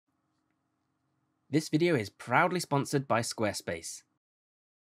This video is proudly sponsored by Squarespace.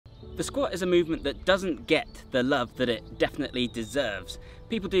 The squat is a movement that doesn't get the love that it definitely deserves.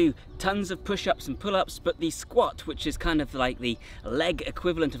 People do tons of push-ups and pull-ups, but the squat, which is kind of like the leg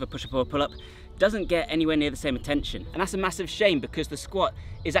equivalent of a push-up or a pull-up, doesn't get anywhere near the same attention. And that's a massive shame, because the squat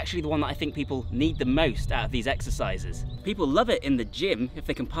is actually the one that I think people need the most out of these exercises. People love it in the gym if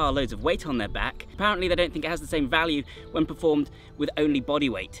they can pile loads of weight on their back. Apparently they don't think it has the same value when performed with only body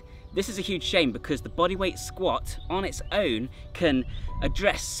weight. This is a huge shame, because the bodyweight squat on its own can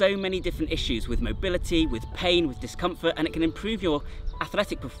address so many different issues with mobility, with pain, with discomfort, and it can improve your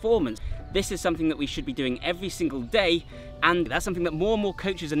athletic performance. This is something that we should be doing every single day, and that's something that more and more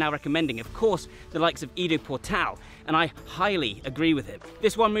coaches are now recommending. Of course, the likes of Ido Portal, and I highly agree with him.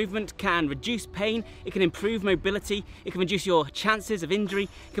 This one movement can reduce pain, it can improve mobility, it can reduce your chances of injury,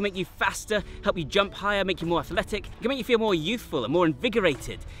 it can make you faster, help you jump higher, make you more athletic, it can make you feel more youthful and more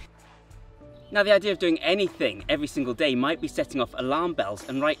invigorated. Now, the idea of doing anything every single day might be setting off alarm bells,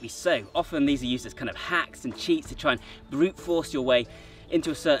 and rightly so. Often these are used as kind of hacks and cheats to try and brute force your way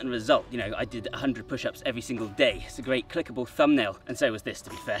into a certain result. You know, I did 100 push-ups every single day. It's a great clickable thumbnail, and so was this, to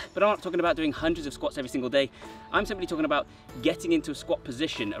be fair. But I'm not talking about doing hundreds of squats every single day. I'm simply talking about getting into a squat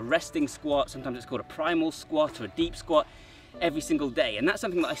position, a resting squat, sometimes it's called a primal squat or a deep squat, every single day. And that's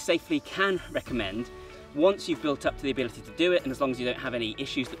something that I safely can recommend once you've built up to the ability to do it, and as long as you don't have any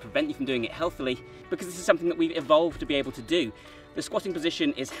issues that prevent you from doing it healthily, because this is something that we've evolved to be able to do. The squatting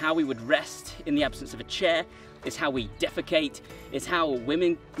position is how we would rest in the absence of a chair, it's how we defecate, it's how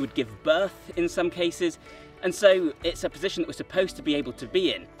women would give birth in some cases, and so it's a position that we're supposed to be able to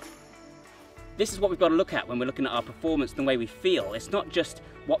be in. This is what we've got to look at when we're looking at our performance and the way we feel. It's not just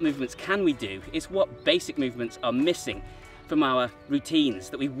what movements can we do, it's what basic movements are missing from our routines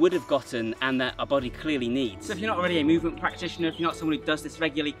that we would have gotten and that our body clearly needs. So if you're not already a movement practitioner, if you're not someone who does this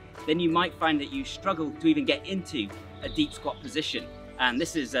regularly, then you might find that you struggle to even get into a deep squat position. And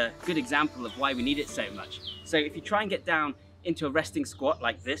this is a good example of why we need it so much. So if you try and get down into a resting squat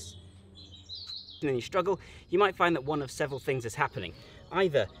like this, and then you struggle, you might find that one of several things is happening.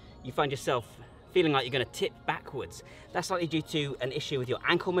 Either you find yourself feeling like you're going to tip backwards. That's likely due to an issue with your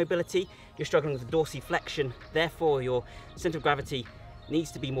ankle mobility. You're struggling with dorsiflexion, therefore your center of gravity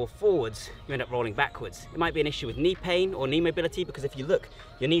needs to be more forwards, you end up rolling backwards. It might be an issue with knee pain or knee mobility, because if you look,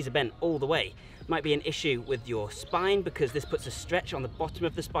 your knees are bent all the way. It might be an issue with your spine, because this puts a stretch on the bottom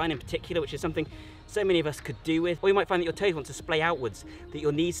of the spine in particular, which is something so many of us could do with. Or you might find that your toes want to splay outwards, that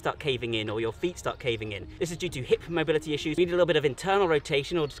your knees start caving in or your feet start caving in. This is due to hip mobility issues. We need a little bit of internal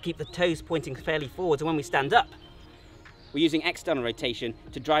rotation or to keep the toes pointing fairly forwards, and when we stand up, we're using external rotation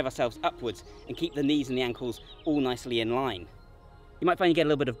to drive ourselves upwards and keep the knees and the ankles all nicely in line. You might find you get a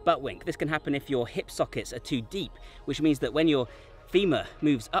little bit of butt wink. This can happen if your hip sockets are too deep, which means that when your femur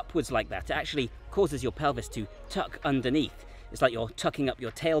moves upwards like that, it actually causes your pelvis to tuck underneath. It's like you're tucking up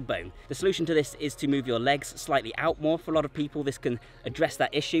your tailbone. The solution to this is to move your legs slightly out more. For a lot of people, this can address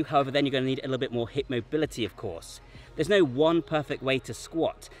that issue. However, then you're going to need a little bit more hip mobility, of course. There's no one perfect way to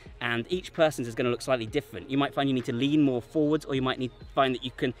squat, and each person's is going to look slightly different. You might find you need to lean more forwards, or you might find that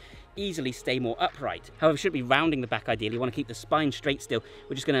you can easily stay more upright. However, you should be rounding the back ideally. You want to keep the spine straight still.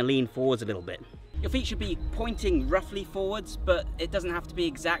 We're just going to lean forwards a little bit. Your feet should be pointing roughly forwards, but it doesn't have to be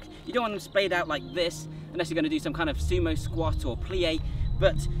exact. You don't want them splayed out like this, unless you're going to do some kind of sumo squat or plie.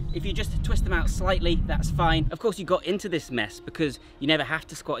 But if you just twist them out slightly, that's fine. Of course, you got into this mess because you never have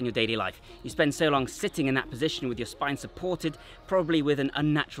to squat in your daily life. You spend so long sitting in that position with your spine supported, probably with an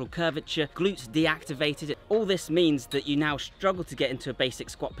unnatural curvature, glutes deactivated. All this means that you now struggle to get into a basic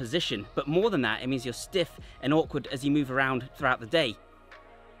squat position. But more than that, it means you're stiff and awkward as you move around throughout the day.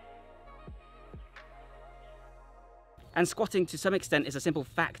 And squatting, to some extent, is a simple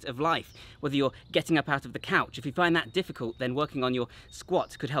fact of life. Whether you're getting up out of the couch, if you find that difficult, then working on your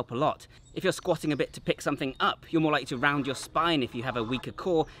squat could help a lot. If you're squatting a bit to pick something up, you're more likely to round your spine if you have a weaker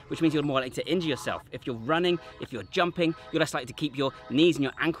core, which means you're more likely to injure yourself. If you're running, if you're jumping, you're less likely to keep your knees and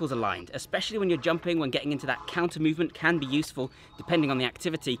your ankles aligned. Especially when you're jumping, when getting into that counter movement can be useful, depending on the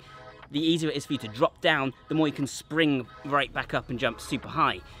activity. The easier it is for you to drop down, the more you can spring right back up and jump super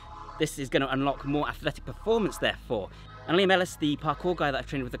high. This is going to unlock more athletic performance, therefore. And Liam Ellis, the parkour guy that I've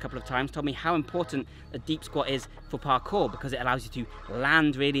trained with a couple of times, told me how important a deep squat is for parkour, because it allows you to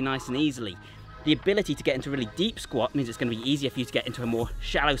land really nice and easily. The ability to get into a really deep squat means it's going to be easier for you to get into a more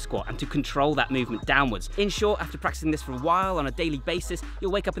shallow squat and to control that movement downwards. In short, after practicing this for a while on a daily basis,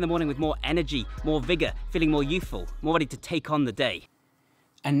 you'll wake up in the morning with more energy, more vigour, feeling more youthful, more ready to take on the day.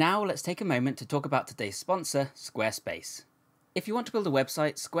 And now let's take a moment to talk about today's sponsor, Squarespace. If you want to build a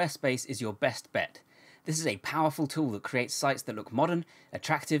website, Squarespace is your best bet. This is a powerful tool that creates sites that look modern,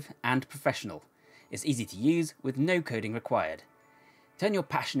 attractive, and professional. It's easy to use with no coding required. Turn your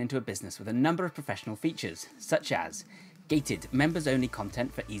passion into a business with a number of professional features, such as gated members-only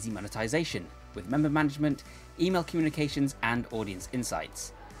content for easy monetization, with member management, email communications, and audience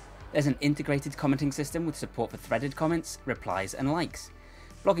insights. There's an integrated commenting system with support for threaded comments, replies, and likes.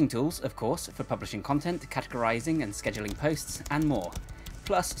 Blogging tools, of course, for publishing content, categorizing and scheduling posts, and more.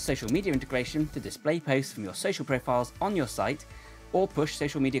 Plus social media integration to display posts from your social profiles on your site or push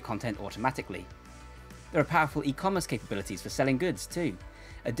social media content automatically. There are powerful e-commerce capabilities for selling goods too.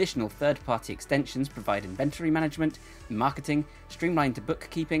 Additional third-party extensions provide inventory management, marketing, streamlined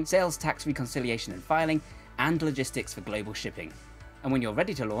bookkeeping, sales tax reconciliation and filing, and logistics for global shipping. And when you're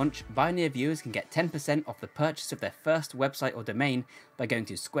ready to launch, Bioneer viewers can get 10% off the purchase of their first website or domain by going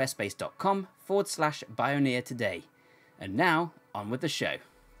to squarespace.com/Bioneer today. And now, on with the show.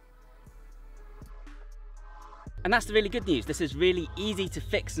 And that's the really good news. This is really easy to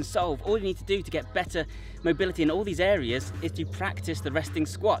fix and solve. All you need to do to get better mobility in all these areas is to practice the resting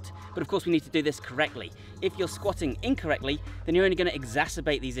squat. But of course we need to do this correctly. If you're squatting incorrectly, then you're only going to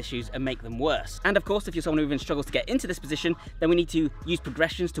exacerbate these issues and make them worse. And of course, if you're someone who even struggles to get into this position, then we need to use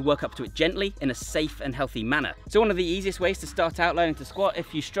progressions to work up to it gently in a safe and healthy manner. So one of the easiest ways to start out learning to squat,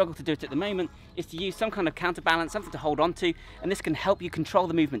 if you struggle to do it at the moment, is to use some kind of counterbalance, something to hold on to, and this can help you control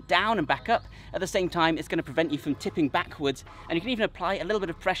the movement down and back up. At the same time, it's going to prevent you from tipping backwards, and you can even apply a little bit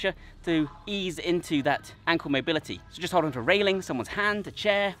of pressure to ease into that ankle mobility. So just hold on to a railing, someone's hand, a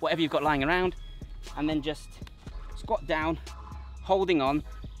chair, whatever you've got lying around, and then just squat down, holding on,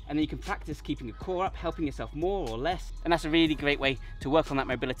 and then you can practice keeping your core up, helping yourself more or less, and that's a really great way to work on that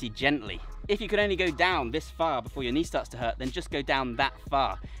mobility gently. If you can only go down this far before your knee starts to hurt, then just go down that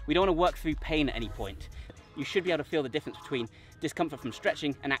far. We don't want to work through pain at any point. You should be able to feel the difference between discomfort from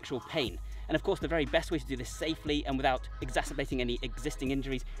stretching and actual pain. And of course, the very best way to do this safely and without exacerbating any existing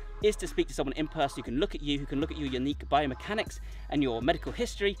injuries is to speak to someone in person who can look at you, who can look at your unique biomechanics and your medical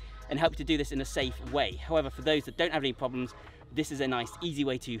history and help you to do this in a safe way. However, for those that don't have any problems, this is a nice, easy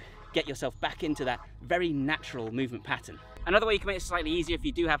way to get yourself back into that very natural movement pattern. Another way you can make it slightly easier if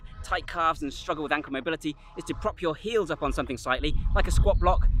you do have tight calves and struggle with ankle mobility is to prop your heels up on something slightly, like a squat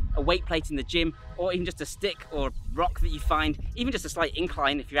block, a weight plate in the gym, or even just a stick or rock that you find, even just a slight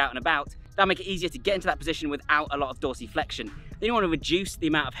incline if you're out and about. That'll make it easier to get into that position without a lot of dorsiflexion. Then you want to reduce the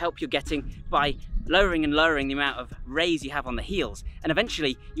amount of help you're getting by lowering and lowering the amount of raise you have on the heels. And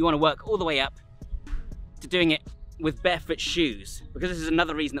eventually you want to work all the way up to doing it with barefoot shoes, because this is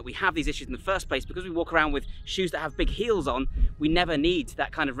another reason that we have these issues in the first place. Because we walk around with shoes that have big heels on, we never need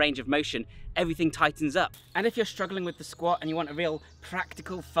that kind of range of motion. Everything tightens up. And if you're struggling with the squat and you want a real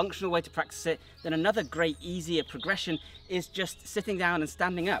practical, functional way to practice it, then another great, easier progression is just sitting down and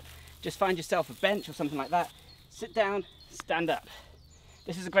standing up. Just find yourself a bench or something like that, sit down, stand up.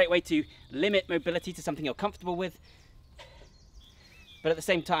 This is a great way to limit mobility to something you're comfortable with, but at the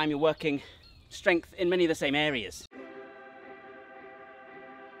same time you're working strength in many of the same areas.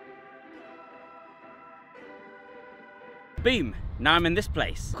 Boom, now I'm in this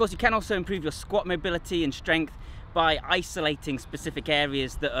place. Of course, you can also improve your squat mobility and strength by isolating specific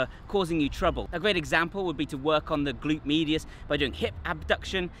areas that are causing you trouble. A great example would be to work on the glute medius by doing hip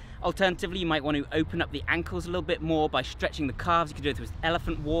abduction. Alternatively, you might want to open up the ankles a little bit more by stretching the calves. You can do it with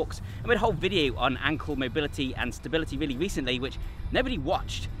elephant walks. I made a whole video on ankle mobility and stability really recently, which nobody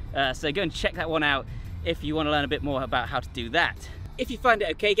watched. So go and check that one out if you want to learn a bit more about how to do that. If you find it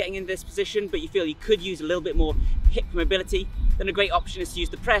okay getting in this position, but you feel you could use a little bit more hip mobility, then a great option is to use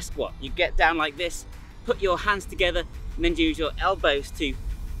the press squat. You get down like this, put your hands together, and then use your elbows to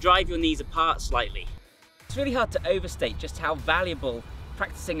drive your knees apart slightly. It's really hard to overstate just how valuable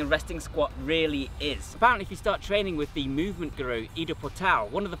practicing a resting squat really is. Apparently, if you start training with the movement guru, Ido Portal,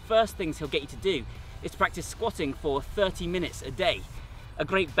 one of the first things he'll get you to do is to practice squatting for 30 minutes a day. A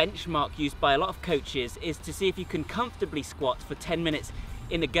great benchmark used by a lot of coaches is to see if you can comfortably squat for 10 minutes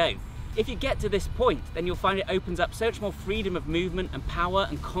in a go. If you get to this point, then you'll find it opens up so much more freedom of movement and power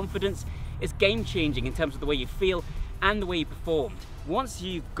and confidence. It's game-changing in terms of the way you feel and the way you performed. Once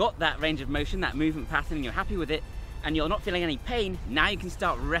you've got that range of motion, that movement pattern, and you're happy with it, and you're not feeling any pain, now you can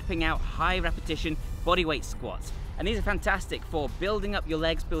start repping out high repetition bodyweight squats. And these are fantastic for building up your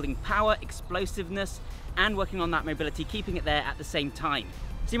legs, building power, explosiveness, and working on that mobility, keeping it there at the same time.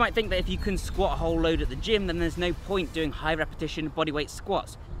 So you might think that if you can squat a whole load at the gym, then there's no point doing high repetition bodyweight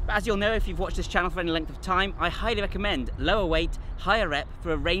squats. But as you'll know if you've watched this channel for any length of time, I highly recommend lower weight, higher rep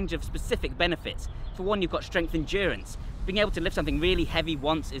for a range of specific benefits. For one, you've got strength endurance. Being able to lift something really heavy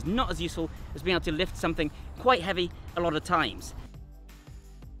once is not as useful as being able to lift something quite heavy a lot of times.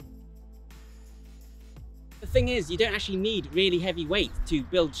 The thing is, you don't actually need really heavy weight to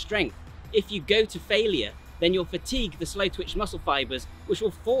build strength. If you go to failure, then you'll fatigue the slow twitch muscle fibers, which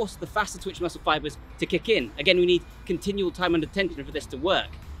will force the faster twitch muscle fibers to kick in. Again, we need continual time under tension for this to work.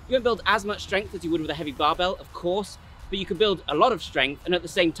 You won't build as much strength as you would with a heavy barbell, of course, but you can build a lot of strength, and at the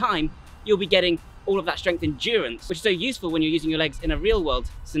same time, you'll be getting all of that strength endurance, which is so useful when you're using your legs in a real world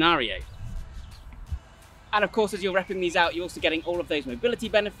scenario. And of course, as you're repping these out, you're also getting all of those mobility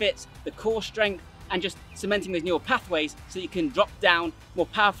benefits, the core strength, and just cementing those neural pathways so that you can drop down more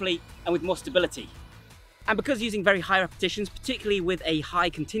powerfully and with more stability. And because using very high repetitions, particularly with a high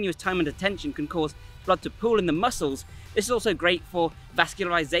continuous time under tension, can cause blood to pool in the muscles, this is also great for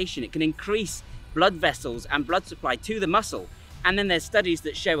vascularization. It can increase blood vessels and blood supply to the muscle. And then there's studies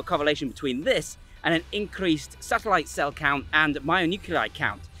that show a correlation between this and an increased satellite cell count and myonuclei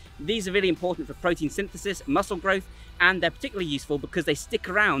count. These are really important for protein synthesis, muscle growth, and they're particularly useful because they stick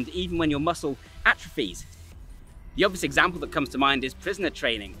around even when your muscle atrophies. The obvious example that comes to mind is prisoner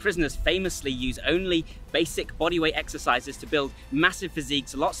training. Prisoners famously use only basic bodyweight exercises to build massive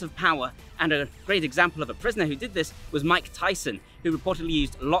physiques, lots of power, and a great example of a prisoner who did this was Mike Tyson, who reportedly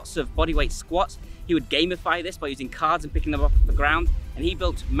used lots of bodyweight squats. He would gamify this by using cards and picking them up off the ground, and he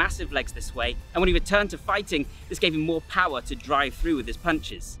built massive legs this way. And when he returned to fighting, this gave him more power to drive through with his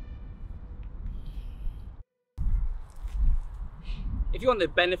punches. If you want the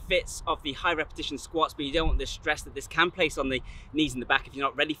benefits of the high repetition squats, but you don't want the stress that this can place on the knees and the back if you're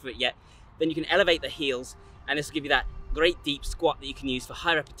not ready for it yet, then you can elevate the heels, and this will give you that great deep squat that you can use for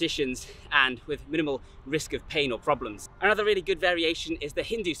high repetitions and with minimal risk of pain or problems. Another really good variation is the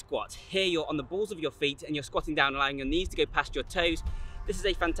Hindu squat. Here you're on the balls of your feet and you're squatting down, allowing your knees to go past your toes. This is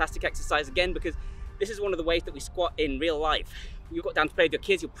a fantastic exercise again because this is one of the ways that we squat in real life. You got down to play with your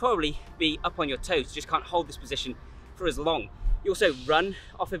kids, you'll probably be up on your toes. You just can't hold this position for as long. You also run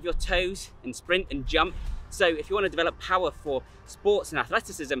off of your toes and sprint and jump. So if you want to develop power for sports and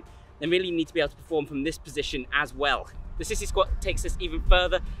athleticism, then really you need to be able to perform from this position as well. The sissy squat takes this even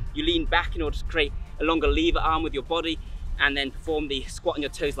further. You lean back in order to create a longer lever arm with your body and then perform the squat on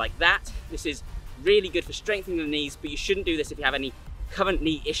your toes like that. This is really good for strengthening the knees, but you shouldn't do this if you have any current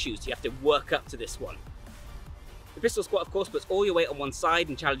knee issues. You have to work up to this one. The pistol squat, of course, puts all your weight on one side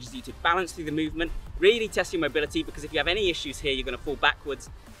and challenges you to balance through the movement, really test your mobility, because if you have any issues here, you're going to fall backwards,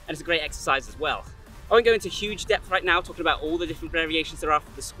 and it's a great exercise as well. I won't go into huge depth right now talking about all the different variations there are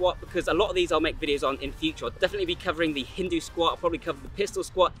for the squat, because a lot of these I'll make videos on in future. I'll definitely be covering the Hindu squat, I'll probably cover the pistol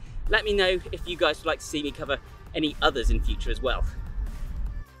squat. Let me know if you guys would like to see me cover any others in future as well.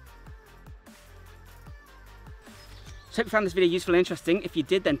 So hope you found this video useful and interesting. If you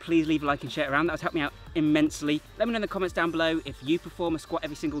did, then please leave a like and share it around. That would help me out immensely. Let me know in the comments down below if you perform a squat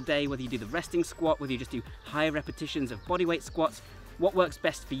every single day, whether you do the resting squat, whether you just do higher repetitions of bodyweight squats, what works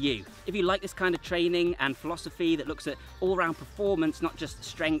best for you. If you like this kind of training and philosophy that looks at all-round performance, not just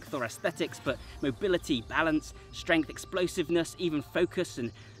strength or aesthetics, but mobility, balance, strength, explosiveness, even focus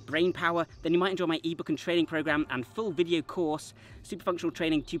and brain power, then you might enjoy my ebook and training program and full video course, Super Functional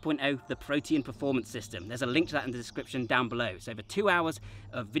Training 2.0, the Protein Performance System. There's a link to that in the description down below. It's over 2 hours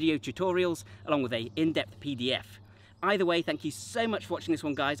of video tutorials along with a in-depth PDF. Either way, thank you so much for watching this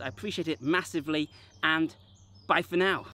one, guys. I appreciate it massively, and bye for now.